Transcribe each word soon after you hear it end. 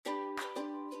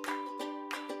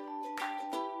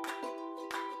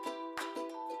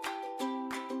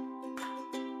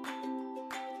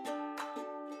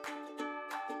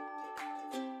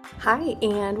Hi,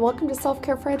 and welcome to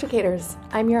Self-Care for Educators.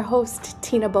 I'm your host,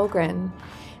 Tina Bogren.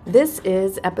 This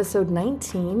is episode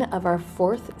 19 of our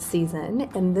fourth season,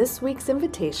 and this week's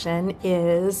invitation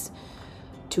is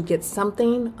to get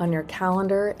something on your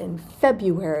calendar in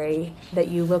February that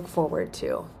you look forward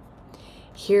to.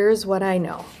 Here's what I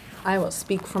know. I will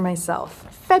speak for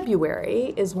myself.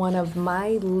 February is one of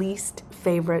my least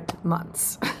favorite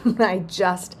months. I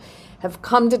just have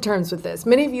come to terms with this.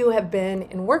 Many of you have been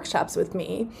in workshops with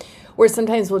me where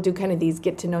sometimes we'll do kind of these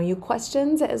get to know you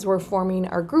questions as we're forming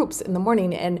our groups in the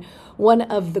morning. And one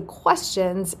of the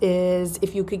questions is,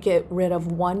 if you could get rid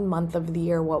of 1 month of the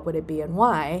year, what would it be and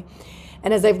why?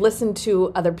 And as I've listened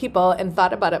to other people and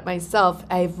thought about it myself,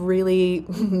 I've really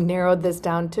narrowed this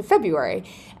down to February.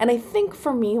 And I think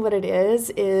for me what it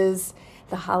is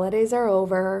the holidays are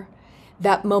over.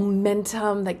 That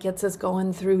momentum that gets us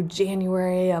going through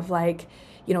January of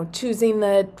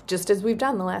choosing just as we've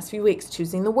done the last few weeks,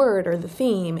 choosing the word or the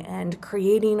theme and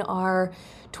creating our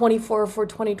 24 for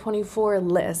 2024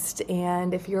 list.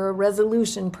 And if you're a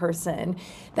resolution person,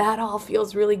 that all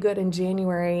feels really good in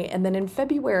January. And then in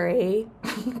February,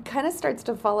 it kind of starts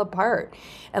to fall apart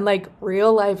and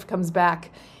real life comes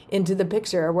back into the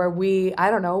picture where we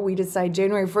decide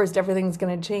January 1st, everything's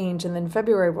going to change. And then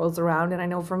February rolls around. And I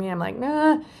know for me, I'm like,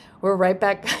 nah, we're right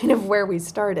back kind of where we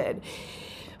started.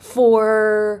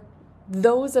 For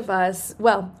those of us,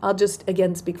 I'll just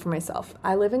again speak for myself.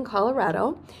 I live in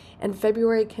Colorado and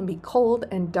February can be cold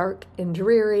and dark and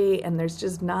dreary. And there's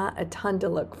just not a ton to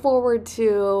look forward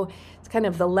to. It's kind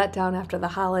of the letdown after the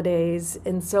holidays.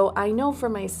 And so I know for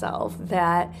myself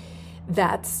that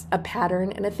that's a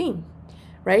pattern and a theme.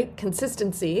 Right?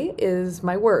 Consistency is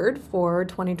my word for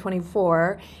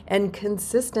 2024. And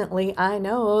consistently, I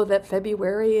know that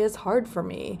February is hard for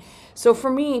me. So for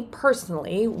me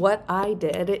personally, what I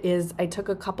did is I took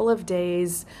a couple of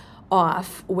days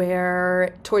off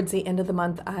where towards the end of the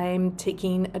month, I'm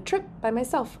taking a trip by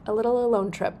myself, a little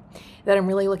alone trip that I'm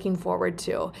really looking forward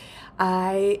to.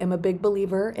 I am a big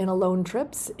believer in alone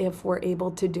trips if we're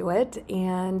able to do it.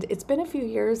 And it's been a few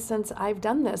years since I've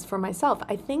done this for myself.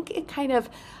 I think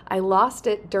I lost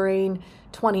it during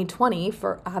 2020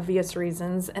 for obvious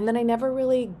reasons. And then I never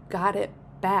really got it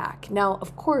back. Now,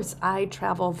 of course, I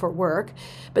travel for work,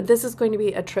 but this is going to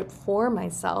be a trip for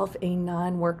myself, a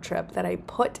non-work trip that I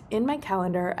put in my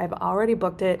calendar. I've already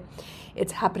booked it.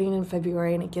 It's happening in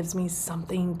February, and it gives me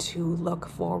something to look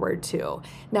forward to.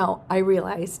 Now, I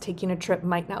realize taking a trip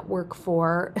might not work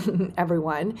for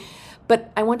everyone,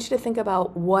 but I want you to think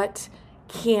about what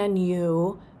can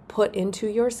you put into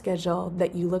your schedule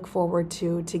that you look forward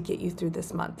to get you through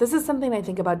this month. This is something I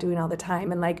think about doing all the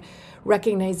time and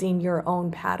recognizing your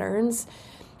own patterns.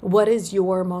 What is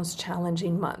your most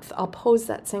challenging month? I'll pose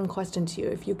that same question to you.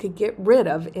 If you could get rid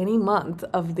of any month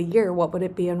of the year, what would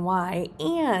it be and why?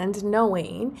 And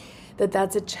knowing that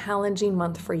that's a challenging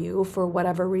month for you for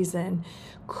whatever reason,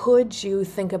 could you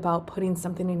think about putting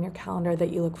something in your calendar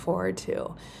that you look forward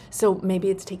to? So maybe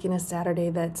it's taking a Saturday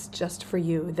that's just for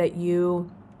you, that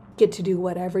you get to do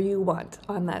whatever you want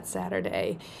on that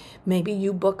Saturday. Maybe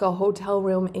you book a hotel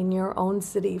room in your own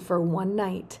city for one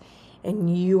night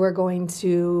and you are going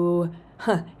to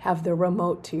have the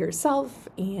remote to yourself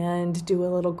and do a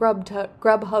little grub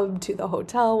hub to the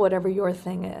hotel, whatever your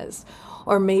thing is.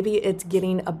 Or maybe it's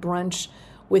getting a brunch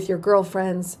with your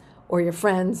girlfriends or your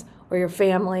friends or your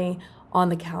family on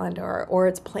the calendar, or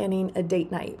it's planning a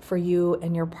date night for you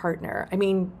and your partner. I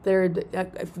mean, there are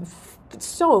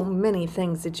so many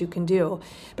things that you can do,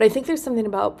 but I think there's something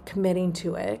about committing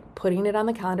to it, putting it on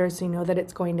the calendar so you know that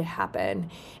it's going to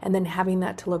happen, and then having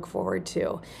that to look forward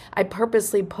to. I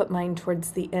purposely put mine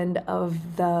towards the end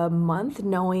of the month,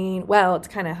 knowing, it's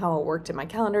kind of how it worked in my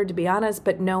calendar, to be honest,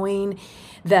 but knowing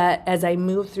that as I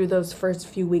move through those first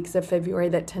few weeks of February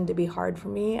that tend to be hard for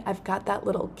me, I've got that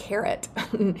little carrot.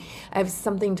 I have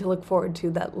something to look forward to,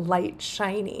 that light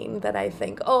shining that I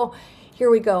think, here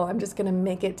we go. I'm just going to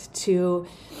make it to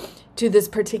this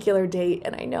particular date.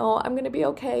 And I know I'm going to be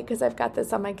okay because I've got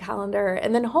this on my calendar.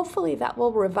 And then hopefully that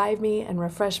will revive me and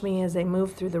refresh me as I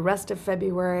move through the rest of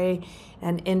February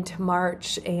and into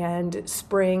March and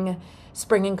spring.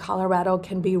 Spring in Colorado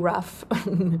can be rough.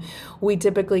 We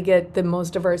typically get the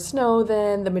most of our snow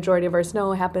then. The majority of our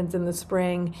snow happens in the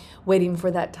spring, waiting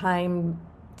for that time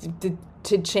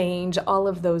to change, all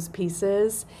of those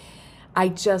pieces. I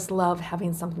just love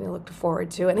having something to look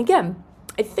forward to. And again,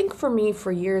 I think for me, for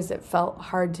years, it felt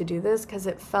hard to do this because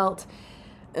it felt,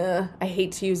 I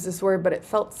hate to use this word, but it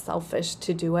felt selfish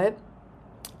to do it.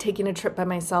 Taking a trip by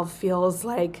myself feels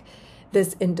like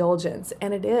this indulgence,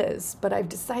 and it is, but I've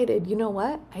decided, you know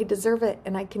what? I deserve it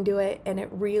and I can do it, and it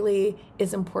really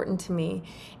is important to me.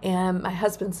 And my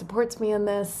husband supports me in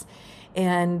this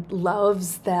and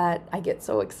loves that I get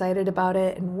so excited about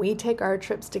it, and we take our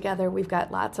trips together. We've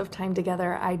got lots of time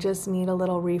together. I just need a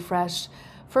little refresh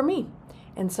for me.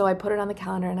 And so I put it on the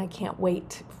calendar, and I can't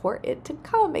wait for it to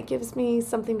come. It gives me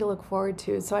something to look forward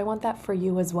to. So I want that for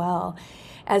you as well.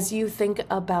 As you think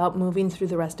about moving through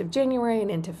the rest of January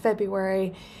and into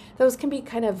February, those can be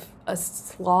kind of a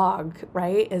slog,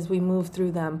 right? As we move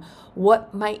through them,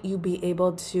 what might you be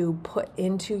able to put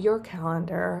into your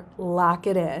calendar, lock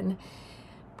it in,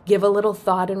 give a little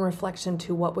thought and reflection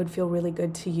to what would feel really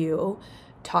good to you,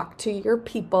 talk to your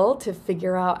people to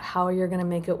figure out how you're going to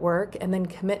make it work, and then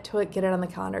commit to it, get it on the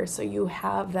calendar so you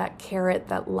have that carrot,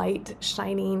 that light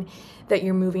shining that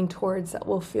you're moving towards that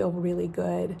will feel really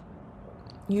good.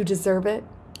 You deserve it.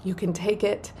 You can take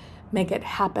it. Make it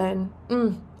happen.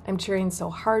 I'm cheering so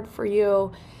hard for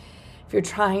you. If you're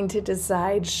trying to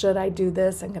decide, should I do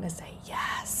this? I'm going to say,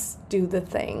 yes, do the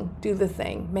thing. Do the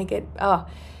thing. Make it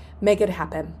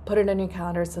happen. Put it on your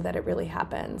calendar so that it really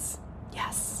happens.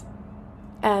 Yes.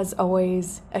 As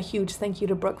always, a huge thank you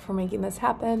to Brooke for making this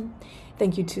happen.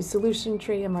 Thank you to Solution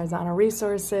Tree and Marzana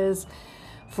Resources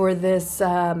for this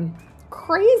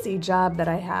crazy job that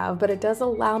I have, but it does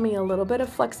allow me a little bit of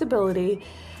flexibility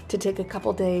to take a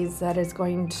couple days that is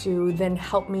going to then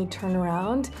help me turn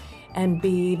around and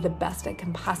be the best I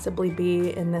can possibly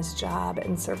be in this job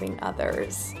and serving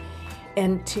others.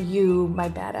 And to you, my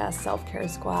badass self-care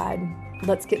squad,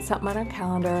 let's get something on our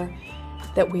calendar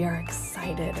that we are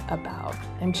excited about.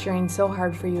 I'm cheering so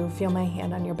hard for you. Feel my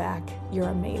hand on your back. You're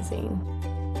amazing.